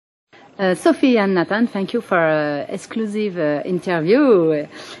Sophie and Nathan, thank you for an exclusive interview.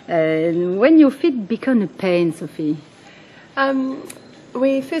 When your feet become a pain, Sophie?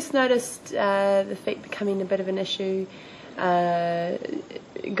 We first noticed the feet becoming a bit of an issue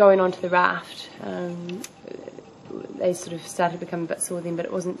going onto the raft. They sort of started to become a bit sore then, but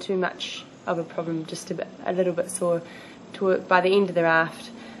it wasn't too much of a problem, just a little bit sore. By the end of the raft,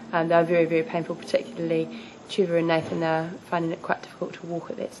 they were very, very painful, particularly Trevor and Nathan. They were finding it quite difficult to walk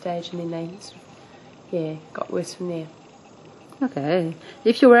at that stage, and then they sort of, got worse from there. Okay.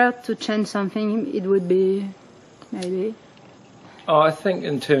 If you were to change something, it would be maybe? Oh, I think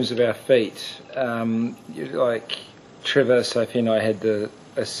in terms of our feet, like Trevor, Sophie and I had the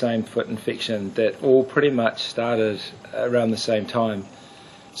same foot infection that all pretty much started around the same time.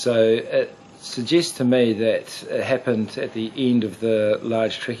 So it suggests to me that it happened at the end of the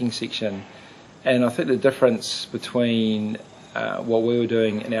large trekking section. And I think the difference between what we were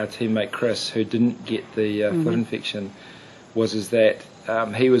doing and our teammate Chris, who didn't get the foot infection, was that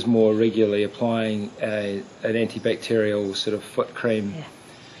he was more regularly applying an antibacterial sort of foot cream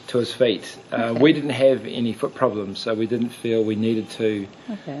to his feet. We didn't have any foot problems, so we didn't feel we needed to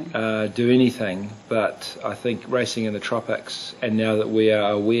do anything. But I think racing in the tropics, and now that we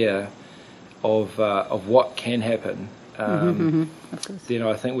are aware of what can happen, then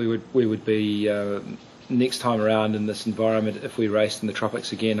I think we would be next time around in this environment, if we raced in the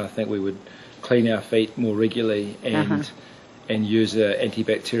tropics again, I think we would clean our feet more regularly and use an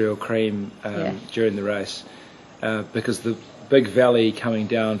antibacterial cream during the race, because the big valley coming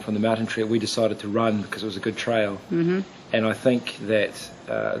down from the mountain trek, we decided to run because it was a good trail, and I think that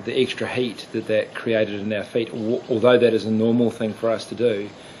the extra heat that created in our feet, although that is a normal thing for us to do,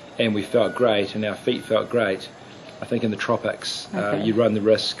 and we felt great and our feet felt great, I think in the tropics you run the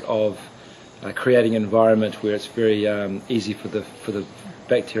risk of creating an environment where it's very easy for the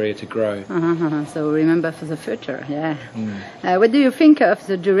bacteria to grow. So remember for the future, what do you think of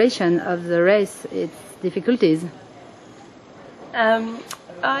the duration of the race, its difficulties?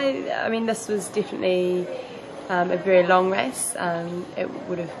 I mean, this was definitely a very long race. It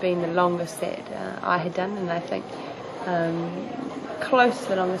would have been the longest that I had done, and I think close to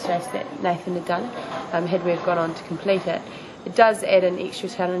the longest race that Nathan had done, had we have gone on to complete it. It does add in extra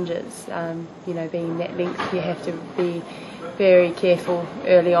challenges, being that length. You have to be very careful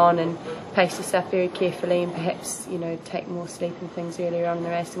early on and pace yourself very carefully, and perhaps take more sleep and things earlier on in the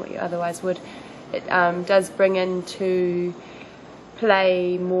race than what you otherwise would. It does bring into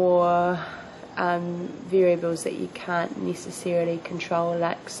play more variables that you can't necessarily control,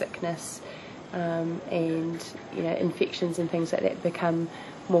 like sickness and infections and things like that become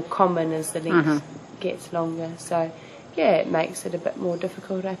more common as the length gets longer. So it makes it a bit more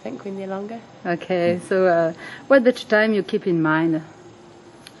difficult, I think, when they're longer. Okay, so what much time you keep in mind?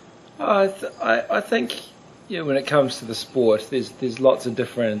 I think when it comes to the sport, there's lots of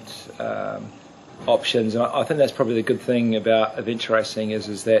different options, and I think that's probably the good thing about adventure racing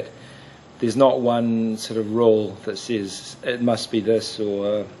is that there's not one sort of rule that says it must be this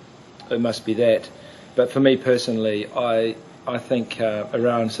or it must be that. But for me personally, I think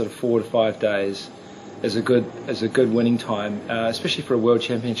around sort of 4 to 5 days is a good winning time, especially for a world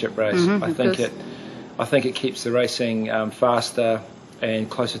championship race. I think it keeps the racing faster and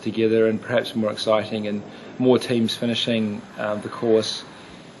closer together, and perhaps more exciting, and more teams finishing the course.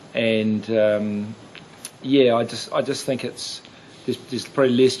 And I just think there's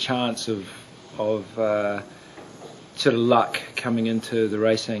probably less chance of sort of luck coming into the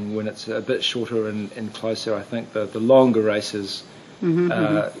racing when it's a bit shorter and closer. I think the longer races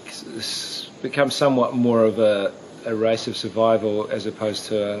become somewhat more of a race of survival as opposed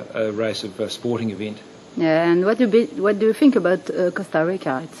to a race of a sporting event. Yeah, and what do you think about Costa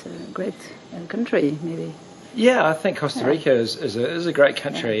Rica? It's a great country, maybe. Yeah, I think Costa Rica is a great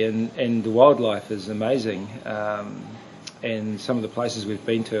country, and the wildlife is amazing, and some of the places we've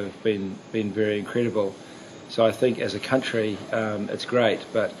been to have been very incredible. So I think as a country it's great,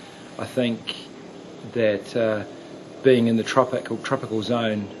 but I think that being in the tropical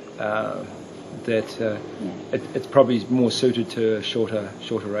zone, it's probably more suited to shorter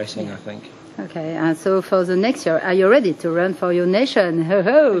racing, I think. Okay, so for the next year, are you ready to run for your nation? Ho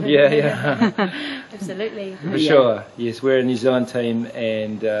ho! Yeah. Absolutely. For sure. Yes, we're a New Zealand team,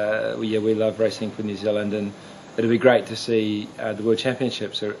 and we love racing for New Zealand, and it'll be great to see the World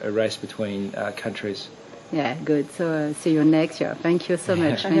Championships, a race between countries. Yeah, good. So see you next year. Thank you so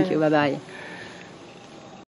much. Thank you. Bye bye.